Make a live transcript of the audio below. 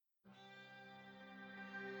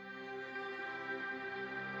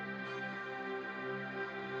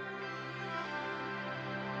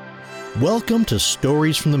Welcome to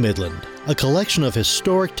Stories from the Midland, a collection of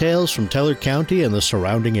historic tales from Teller County and the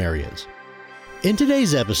surrounding areas. In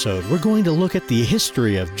today's episode, we're going to look at the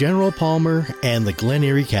history of General Palmer and the Glen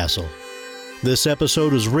Eyrie Castle. This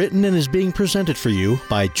episode was written and is being presented for you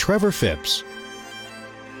by Trevor Phipps.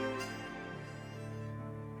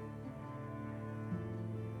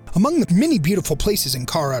 Among the many beautiful places in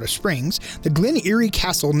Colorado Springs, the Glen Eyrie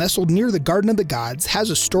Castle, nestled near the Garden of the Gods, has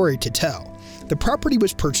a story to tell. The property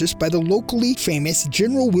was purchased by the locally famous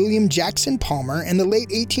General William Jackson Palmer in the late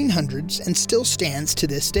 1800s and still stands to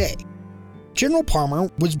this day. General Palmer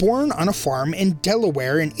was born on a farm in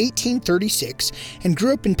Delaware in 1836 and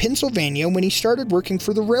grew up in Pennsylvania when he started working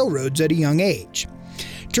for the railroads at a young age.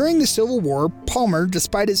 During the Civil War, Palmer,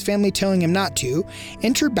 despite his family telling him not to,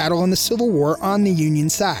 entered battle in the Civil War on the Union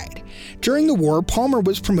side. During the war, Palmer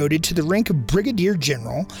was promoted to the rank of Brigadier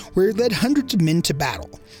General, where he led hundreds of men to battle.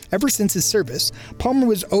 Ever since his service, Palmer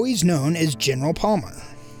was always known as General Palmer.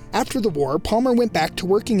 After the war, Palmer went back to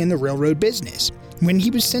working in the railroad business, when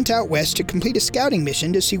he was sent out west to complete a scouting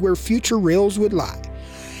mission to see where future rails would lie.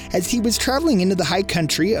 As he was traveling into the high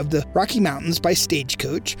country of the Rocky Mountains by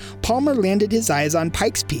stagecoach, Palmer landed his eyes on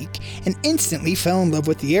Pikes Peak and instantly fell in love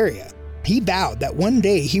with the area. He vowed that one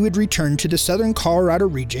day he would return to the southern Colorado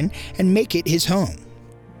region and make it his home.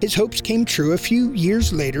 His hopes came true a few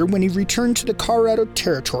years later when he returned to the Colorado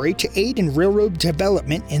Territory to aid in railroad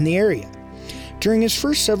development in the area. During his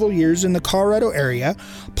first several years in the Colorado area,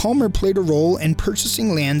 Palmer played a role in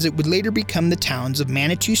purchasing lands that would later become the towns of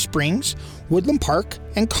Manitou Springs, Woodland Park,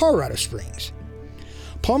 and Colorado Springs.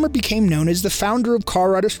 Palmer became known as the founder of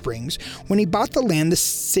Colorado Springs when he bought the land the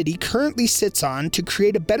city currently sits on to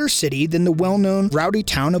create a better city than the well-known rowdy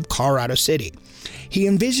town of Colorado City. He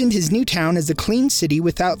envisioned his new town as a clean city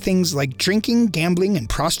without things like drinking, gambling, and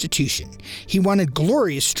prostitution. He wanted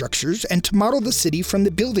glorious structures and to model the city from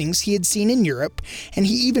the buildings he had seen in Europe, and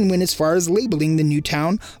he even went as far as labeling the new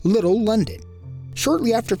town Little London.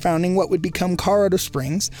 Shortly after founding what would become Colorado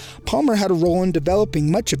Springs, Palmer had a role in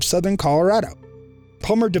developing much of southern Colorado.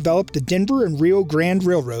 Palmer developed the Denver and Rio Grande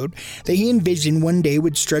Railroad that he envisioned one day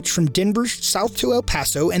would stretch from Denver south to El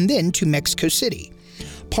Paso and then to Mexico City.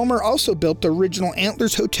 Palmer also built the original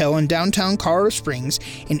Antlers Hotel in downtown Colorado Springs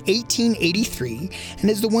in 1883 and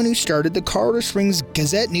is the one who started the Colorado Springs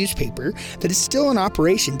Gazette newspaper that is still in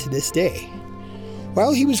operation to this day.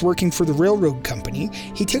 While he was working for the railroad company,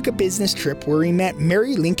 he took a business trip where he met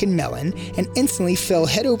Mary Lincoln Mellon and instantly fell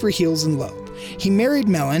head over heels in love. He married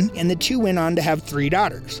Mellon, and the two went on to have 3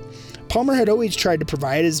 daughters. Palmer had always tried to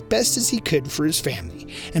provide as best as he could for his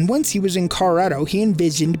family, and once he was in Colorado, he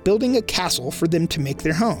envisioned building a castle for them to make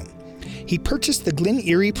their home. He purchased the Glen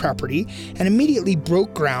Eyrie property and immediately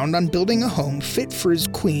broke ground on building a home fit for his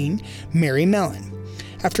queen, Mary Mellon.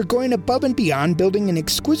 After going above and beyond building an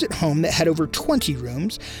exquisite home that had over 20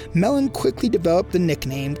 rooms, Mellon quickly developed the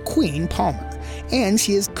nickname Queen Palmer, and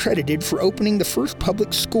she is credited for opening the first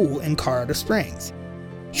public school in Colorado Springs.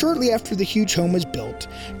 Shortly after the huge home was built,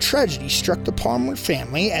 tragedy struck the Palmer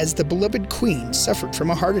family as the beloved queen suffered from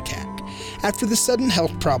a heart attack. After the sudden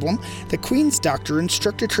health problem, the queen's doctor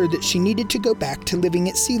instructed her that she needed to go back to living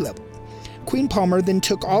at sea level. Queen Palmer then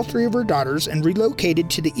took all 3 of her daughters and relocated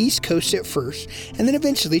to the East Coast at first, and then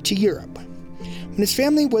eventually to Europe. When his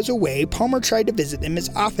family was away, Palmer tried to visit them as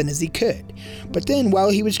often as he could. But then, while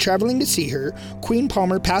he was traveling to see her, Queen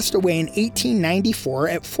Palmer passed away in 1894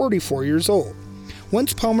 at 44 years old.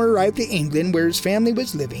 Once Palmer arrived at England, where his family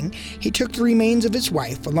was living, he took the remains of his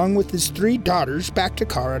wife, along with his 3 daughters, back to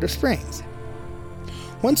Colorado Springs.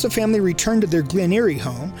 Once the family returned to their Glen Eyrie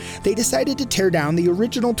home, they decided to tear down the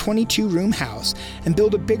original 22-room house and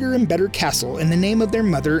build a bigger and better castle in the name of their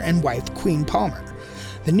mother and wife, Queen Palmer.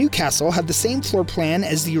 The new castle had the same floor plan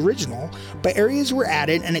as the original, but areas were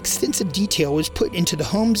added and extensive detail was put into the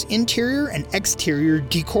home's interior and exterior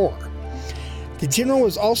decor. The general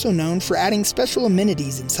was also known for adding special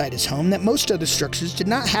amenities inside his home that most other structures did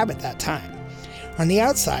not have at that time. On the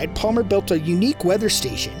outside, Palmer built a unique weather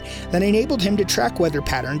station that enabled him to track weather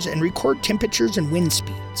patterns and record temperatures and wind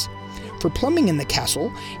speeds. For plumbing in the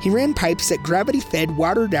castle, he ran pipes that gravity-fed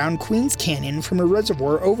water down Queens Canyon from a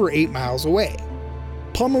reservoir over 8 miles away.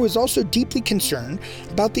 Palmer was also deeply concerned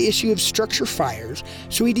about the issue of structure fires,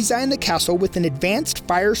 so he designed the castle with an advanced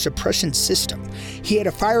fire suppression system. He had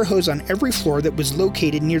a fire hose on every floor that was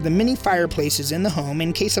located near the many fireplaces in the home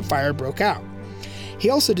in case a fire broke out. He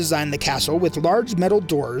also designed the castle with large metal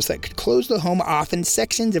doors that could close the home off in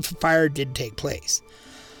sections if a fire did take place.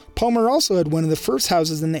 Palmer also had one of the first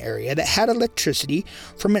houses in the area that had electricity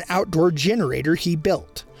from an outdoor generator he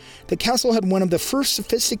built. The castle had one of the first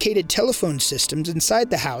sophisticated telephone systems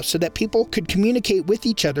inside the house so that people could communicate with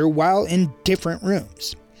each other while in different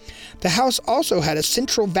rooms. The house also had a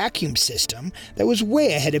central vacuum system that was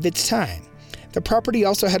way ahead of its time. The property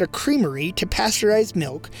also had a creamery to pasteurize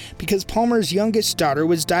milk because Palmer's youngest daughter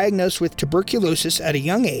was diagnosed with tuberculosis at a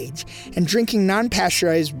young age, and drinking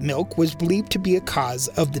non-pasteurized milk was believed to be a cause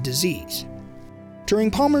of the disease.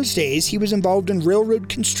 During Palmer's days, he was involved in railroad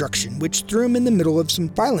construction, which threw him in the middle of some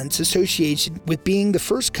violence associated with being the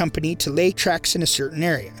first company to lay tracks in a certain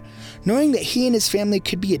area. Knowing that he and his family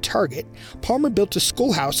could be a target, Palmer built a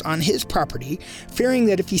schoolhouse on his property, fearing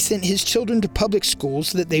that if he sent his children to public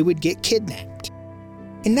schools that they would get kidnapped.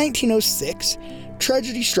 In 1906,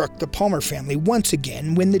 tragedy struck the Palmer family once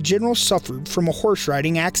again when the general suffered from a horse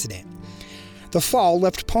riding accident. The fall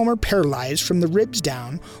left Palmer paralyzed from the ribs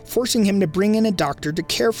down, forcing him to bring in a doctor to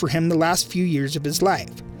care for him the last few years of his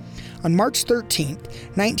life. On March 13,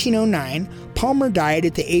 1909, Palmer died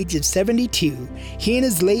at the age of 72. He and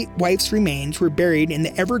his late wife's remains were buried in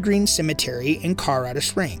the Evergreen Cemetery in Colorado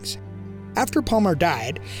Springs. After Palmer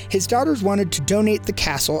died, his daughters wanted to donate the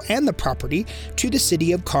castle and the property to the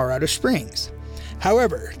city of Colorado Springs.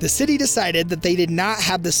 However, the city decided that they did not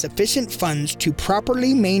have the sufficient funds to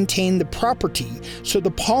properly maintain the property, so the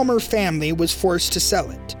Palmer family was forced to sell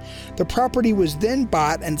it. The property was then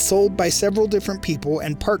bought and sold by several different people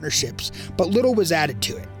and partnerships, but little was added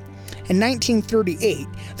to it. In 1938,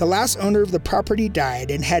 the last owner of the property died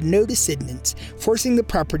and had no descendants, forcing the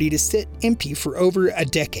property to sit empty for over a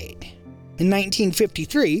decade. In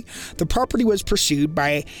 1953, the property was pursued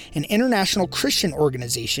by an international Christian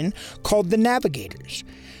organization called the Navigators.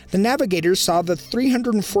 The Navigators saw the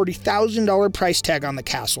 $340,000 price tag on the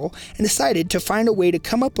castle and decided to find a way to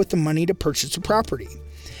come up with the money to purchase the property.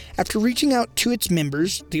 After reaching out to its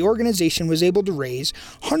members, the organization was able to raise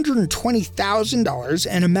 $120,000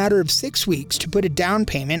 in a matter of 6 weeks to put a down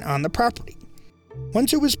payment on the property.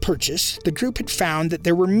 Once it was purchased, the group had found that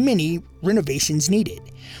there were many renovations needed.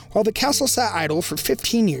 While the castle sat idle for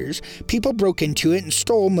 15 years, people broke into it and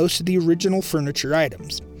stole most of the original furniture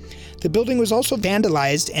items. The building was also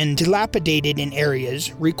vandalized and dilapidated in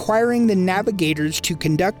areas, requiring the Navigators to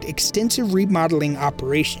conduct extensive remodeling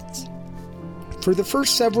operations. For the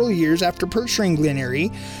first several years after purchasing Glen,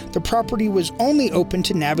 Eyrie, the property was only open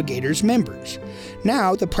to Navigators members.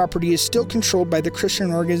 Now, the property is still controlled by the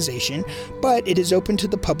Christian organization, but it is open to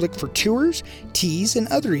the public for tours, teas, and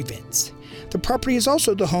other events. The property is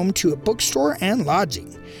also the home to a bookstore and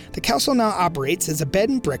lodging. The castle now operates as a bed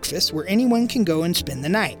and breakfast where anyone can go and spend the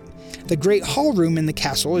night. The Great Hall Room in the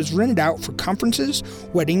castle is rented out for conferences,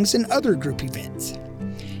 weddings, and other group events.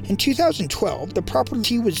 In 2012, the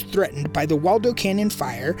property was threatened by the Waldo Canyon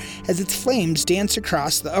fire as its flames danced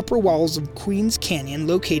across the upper walls of Queens Canyon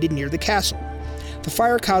located near the castle. The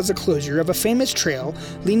fire caused the closure of a famous trail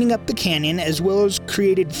leading up the canyon as well as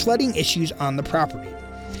created flooding issues on the property.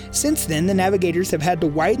 Since then, the Navigators have had to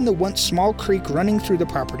widen the once small creek running through the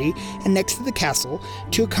property and next to the castle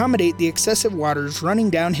to accommodate the excessive waters running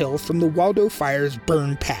downhill from the Waldo Fire's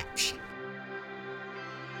burn patch.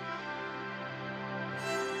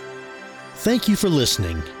 Thank you for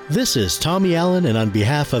listening. This is Tommy Allen, and on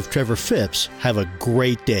behalf of Trevor Phipps, have a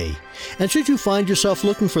great day. And should you find yourself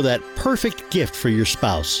looking for that perfect gift for your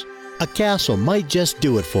spouse, a castle might just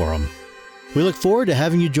do it for them. We look forward to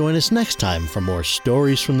having you join us next time for more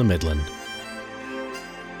Stories from the Midland.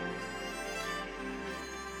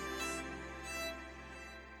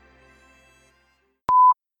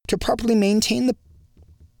 To properly maintain the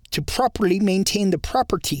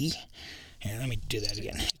property. Here, let me do that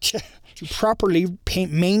again. To properly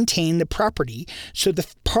maintain the property, so the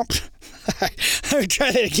I'm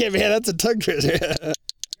trying that again, man. That's a tongue twister.